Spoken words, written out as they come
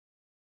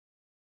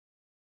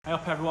Hey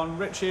up everyone,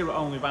 Rich here at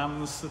Only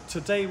Vans.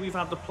 Today we've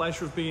had the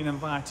pleasure of being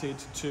invited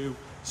to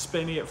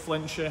Spinney at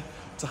Flintshire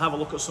to have a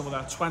look at some of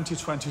their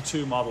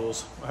 2022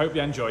 models. I hope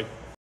you enjoy.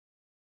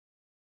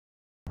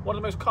 One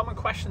of the most common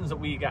questions that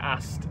we get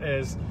asked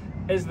is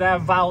there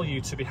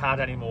value to be had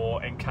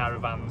anymore in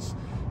caravans?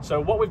 So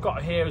what we've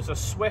got here is a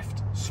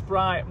Swift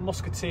Sprite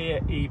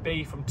Musketeer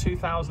EB from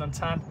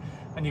 2010,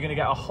 and you're going to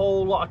get a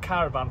whole lot of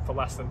caravan for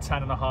less than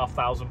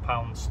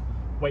 £10,500.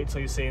 Wait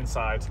till you see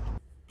inside.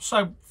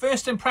 So,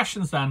 first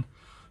impressions then.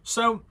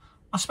 So,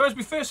 I suppose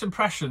my first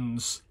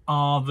impressions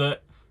are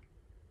that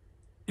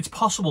it's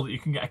possible that you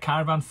can get a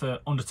caravan for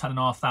under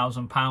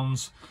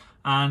 £10,500.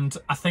 And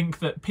I think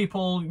that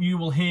people, you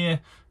will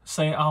hear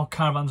say, oh,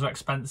 caravans are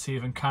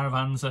expensive and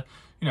caravans are,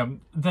 you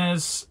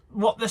know,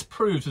 what this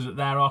proves is that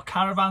there are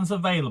caravans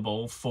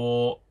available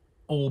for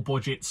all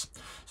budgets.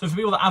 So for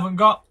people that haven't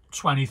got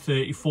 20,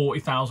 30,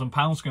 40,000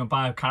 pounds to go and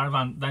buy a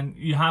caravan, then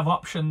you have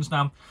options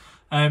now.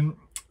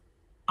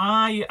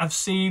 I have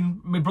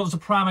seen, my brother's a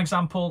prime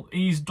example,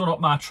 he's done up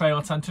my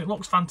trailer tent and it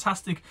looks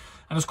fantastic,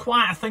 and there's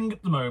quite a thing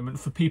at the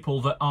moment for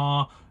people that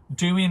are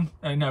doing,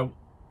 I think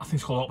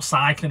it's called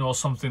upcycling or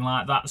something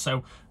like that.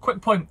 So quick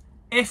point,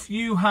 if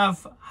you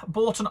have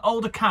bought an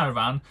older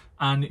caravan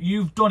and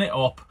you've done it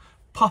up,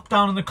 pop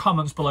down in the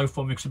comments below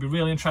for me because I'd be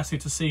really interested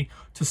to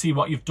see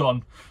what you've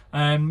done.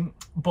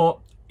 But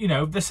you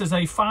know, this is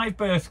a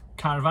 5-berth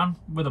caravan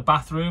with a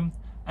bathroom,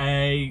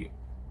 a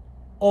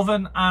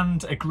oven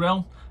and a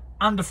grill,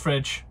 and a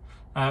fridge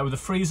with a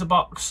freezer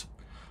box.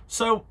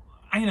 So,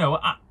 you know,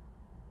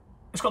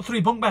 it's got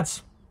 3 bunk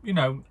beds, you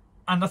know,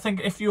 and I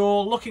think if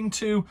you're looking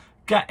to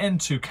get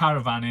into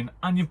caravanning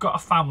and you've got a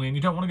family and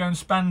you don't want to go and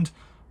spend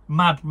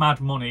mad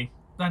money,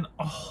 then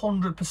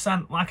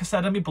 100%, like I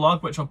said in my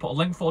blog, which I'll put a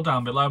link for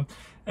down below,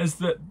 is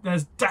that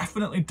there's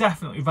definitely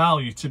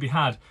value to be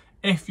had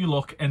if you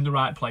look in the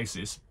right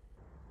places.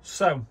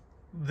 So,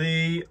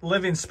 the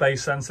living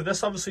space then, so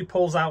this obviously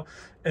pulls out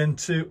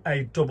into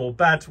a double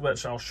bed,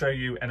 which I'll show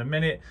you in a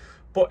minute.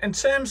 But in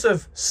terms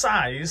of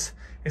size,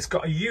 it's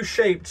got a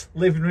U-shaped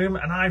living room,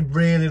 and I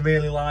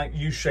really like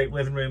U-shaped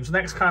living rooms. The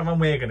next caravan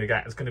we're going to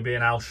get is going to be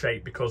an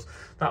L-shape, because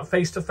that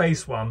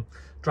face-to-face one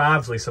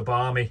drives Lisa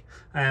Barmy.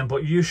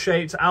 But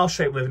U-shaped,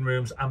 L-shaped living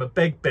rooms, I'm a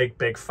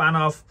big fan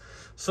of.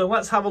 So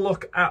let's have a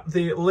look at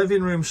the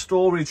living room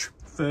storage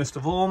first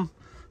of all.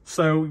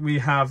 So we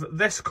have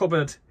this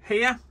cupboard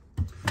here,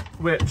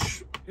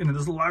 which, you know,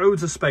 there's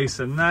loads of space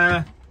in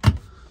there.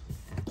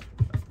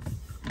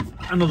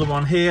 Another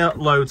one here,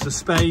 loads of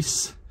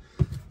space.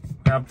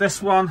 We have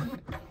this one,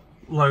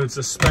 loads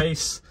of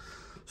space.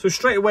 So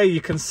straight away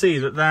you can see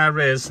that there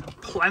is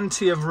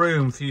plenty of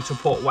room for you to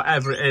put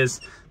whatever it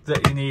is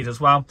that you need as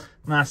well.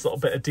 Nice little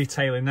bit of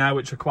detailing there,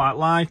 which I quite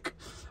like.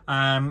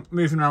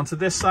 Moving around to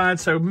this side,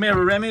 so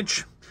mirror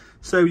image.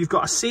 So you've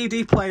got a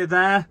CD player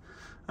there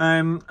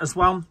as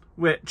well,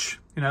 which,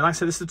 you know, like I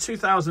said, this is a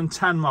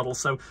 2010 model,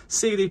 so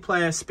CD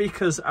player,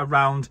 speakers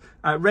around,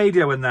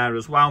 radio in there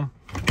as well.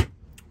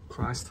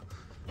 Christ.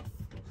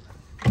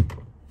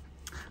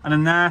 And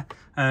in there,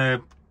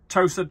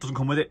 toaster, doesn't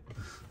come with it.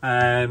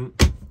 And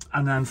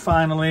then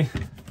finally,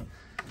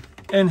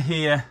 in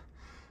here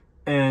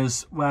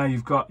is where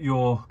you've got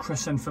your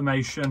Chris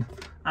information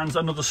and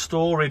another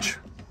storage.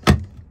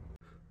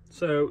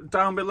 So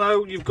down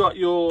below, you've got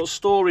your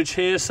storage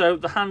here, so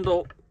the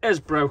handle is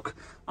broke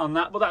on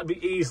that, but that'd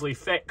be easily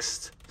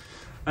fixed.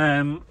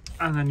 And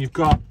then you've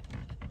got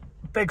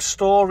big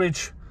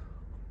storage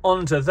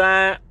under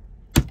there,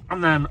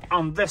 and then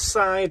on this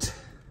side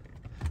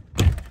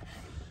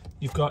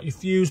you've got your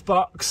fuse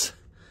box,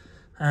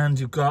 and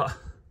you've got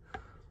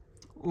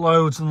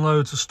loads and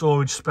loads of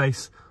storage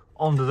space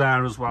under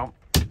there as well.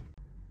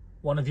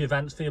 One of your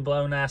vents for your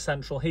blown air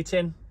central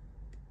heating.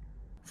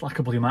 It's like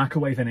a bloody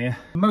microwave in here.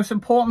 The most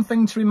important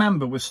thing to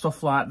remember with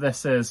stuff like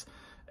this is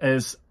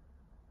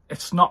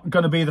it's not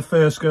going to be the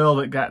first girl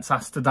that gets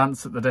asked to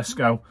dance at the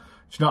disco. Do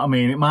you know what I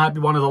mean? It might be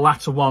one of the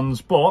latter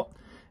ones, but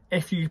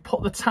if you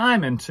put the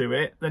time into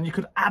it, then you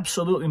could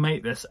absolutely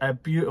make this a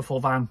beautiful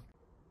van.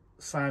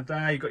 Side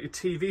there, you've got your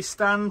TV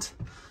stand.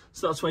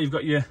 So that's where you've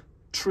got your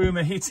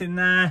Truma heating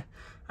there,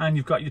 and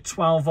you've got your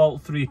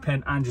 12-volt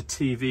 3-pin and your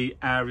TV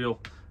aerial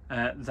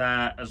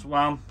there as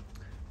well.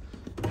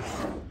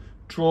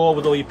 Drawer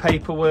with all your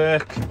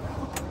paperwork.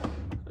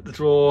 A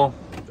drawer,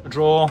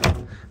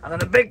 and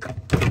then a big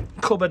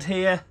cupboard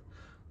here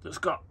that's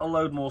got a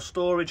load more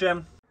storage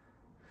in.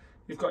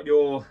 You've got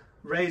your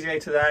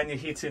radiator there and your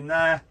heating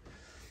there,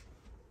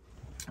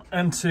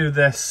 into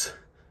this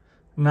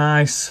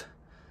nice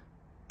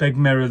big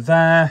mirror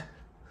there,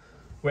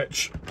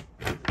 which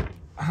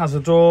has a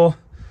door.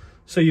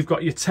 So you've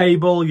got your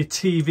table, your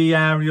TV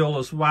aerial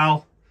as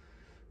well,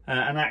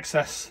 and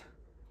access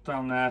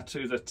down there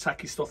to the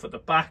techie stuff at the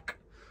back.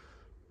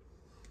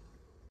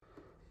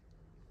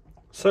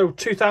 So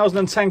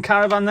 2010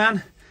 caravan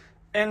then,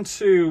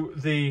 into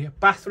the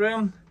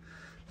bathroom.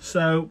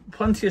 So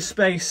plenty of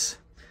space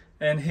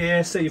in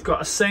here. So you've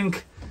got a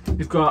sink,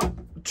 you've got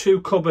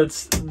 2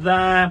 cupboards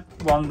there,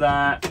 one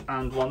there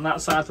and one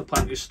that side for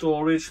plenty of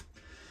storage.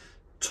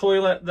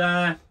 toilet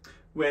there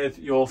with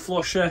your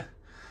flusher,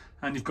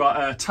 and you've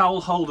got a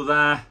towel holder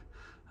there,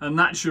 and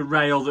that's your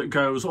rail that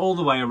goes all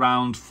the way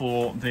around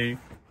for the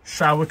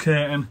shower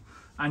curtain,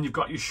 and you've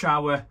got your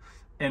shower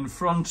in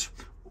front.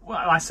 Well,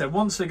 like I said,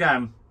 once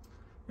again,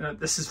 you know,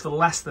 this is for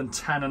less than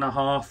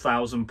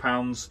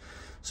 £10,500.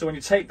 So when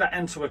you take that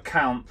into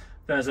account,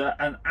 there's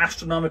an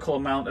astronomical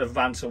amount of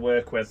van to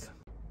work with.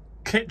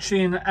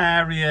 Kitchen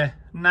area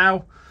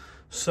now.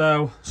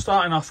 So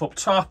starting off up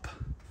top,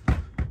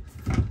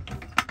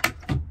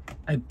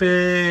 a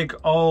big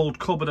old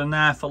cupboard in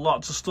there for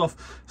lots of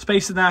stuff.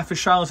 Space in there for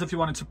showers if you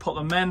wanted to put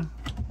them in.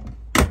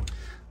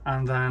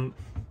 And then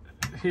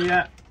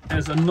here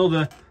is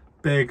another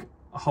big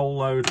whole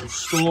load of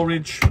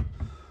storage.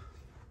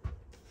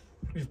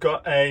 You've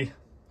got a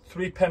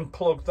 3-pin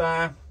plug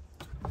there.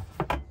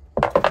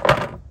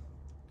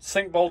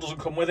 Sink bowl doesn't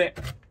come with it,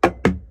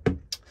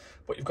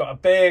 but you've got a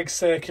big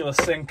circular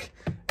sink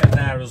in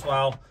there as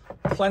well.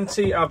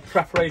 Plenty of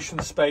preparation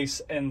space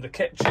in the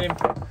kitchen,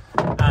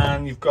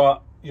 and you've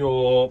got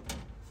your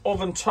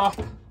oven top,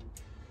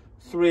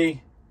 3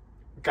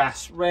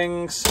 gas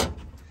rings,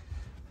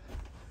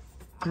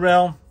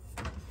 grill,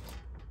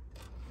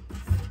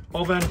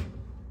 oven,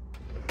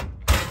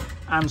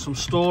 and some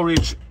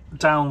storage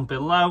down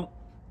below.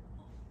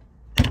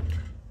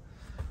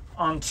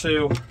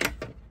 Onto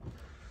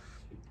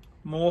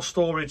more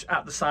storage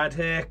at the side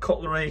here,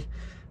 cutlery,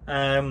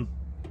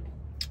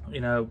 you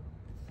know,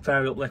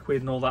 vary up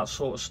liquid and all that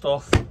sort of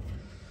stuff.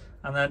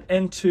 And then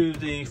into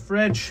the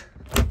fridge.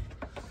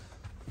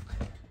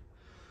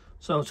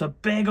 So it's a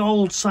big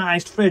old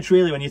sized fridge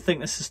really when you think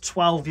this is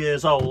 12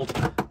 years old.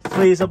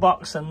 Freezer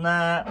box in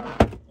there.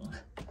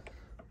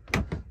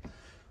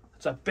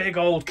 It's a big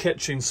old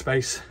kitchen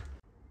space.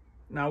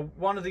 Now,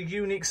 one of the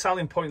unique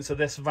selling points of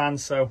this van,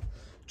 so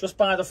just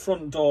by the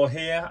front door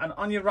here, and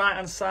on your right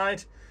hand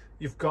side,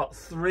 you've got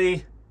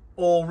 3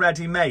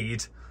 already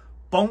made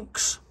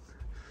bunks.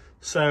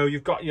 So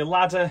you've got your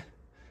ladder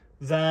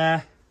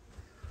there,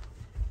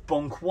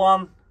 bunk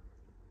 1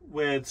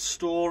 with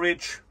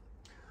storage,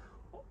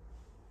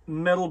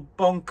 middle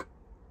bunk,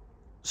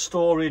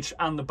 storage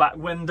and the back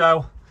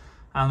window,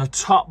 and the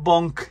top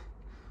bunk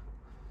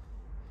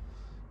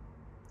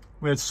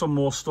with some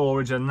more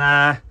storage in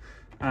there.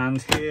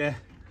 And here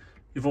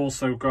you've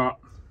also got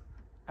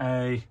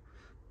a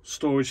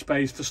storage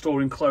space for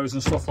storing clothes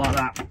and stuff like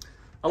that.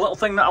 A little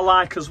thing that I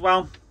like as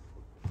well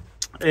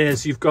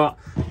is you've got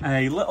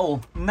a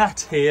little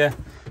net here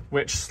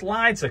which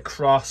slides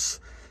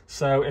across,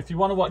 so if you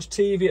want to watch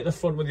TV at the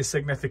front with your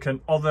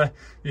significant other,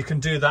 you can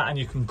do that and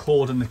you can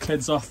cordon the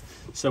kids off.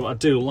 So I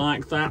do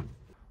like that.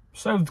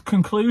 So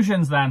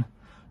conclusions then.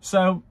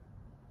 So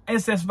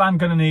is this van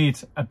going to need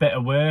a bit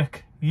of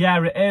work?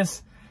 Yeah, it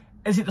is.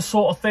 Is it the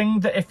sort of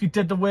thing that if you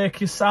did the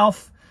work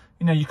yourself,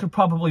 you know, you could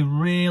probably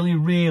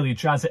really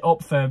jazz it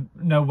up for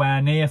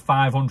nowhere near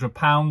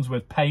 £500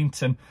 with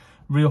paint and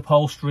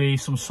reupholstery,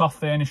 some soft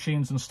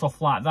furnishings and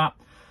stuff like that.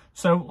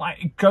 So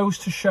like, it goes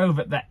to show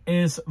that there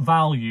is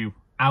value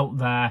out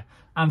there.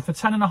 And for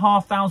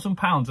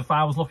 £10,500, if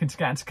I was looking to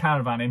get into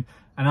caravanning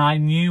and I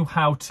knew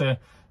how to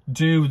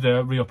do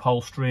the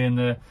reupholstery and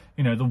the,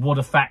 you know, the wood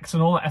effects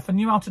and all that, if I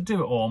knew how to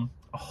do it all,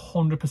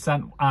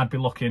 100% I'd be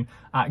looking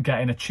at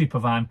getting a cheaper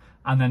van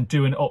and then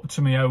doing it up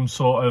to my own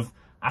sort of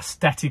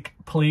aesthetic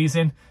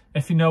pleasing,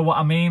 if you know what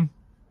I mean.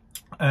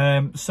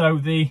 So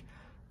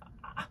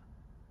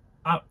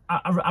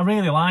I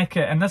really like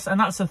it, and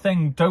that's the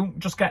thing. Don't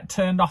just get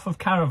turned off of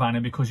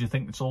caravanning because you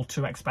think it's all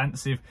too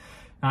expensive.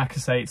 Like I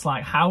say, it's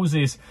like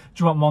houses.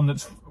 Do you want one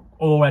that's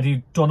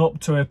already done up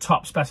to a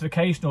top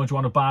specification, or do you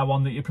want to buy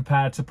one that you're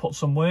prepared to put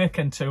some work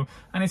into?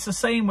 And it's the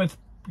same with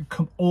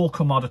all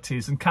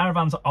commodities, and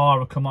caravans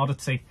are a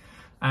commodity.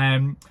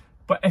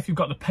 But if you've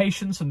got the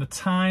patience and the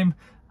time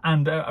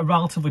and a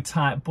relatively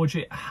tight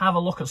budget, have a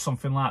look at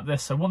something like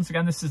this. So once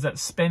again, this is at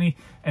Spinney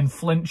in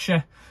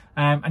Flintshire,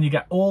 and you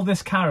get all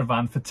this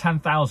caravan for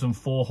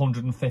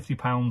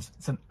 £10,450.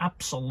 It's an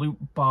absolute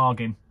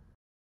bargain.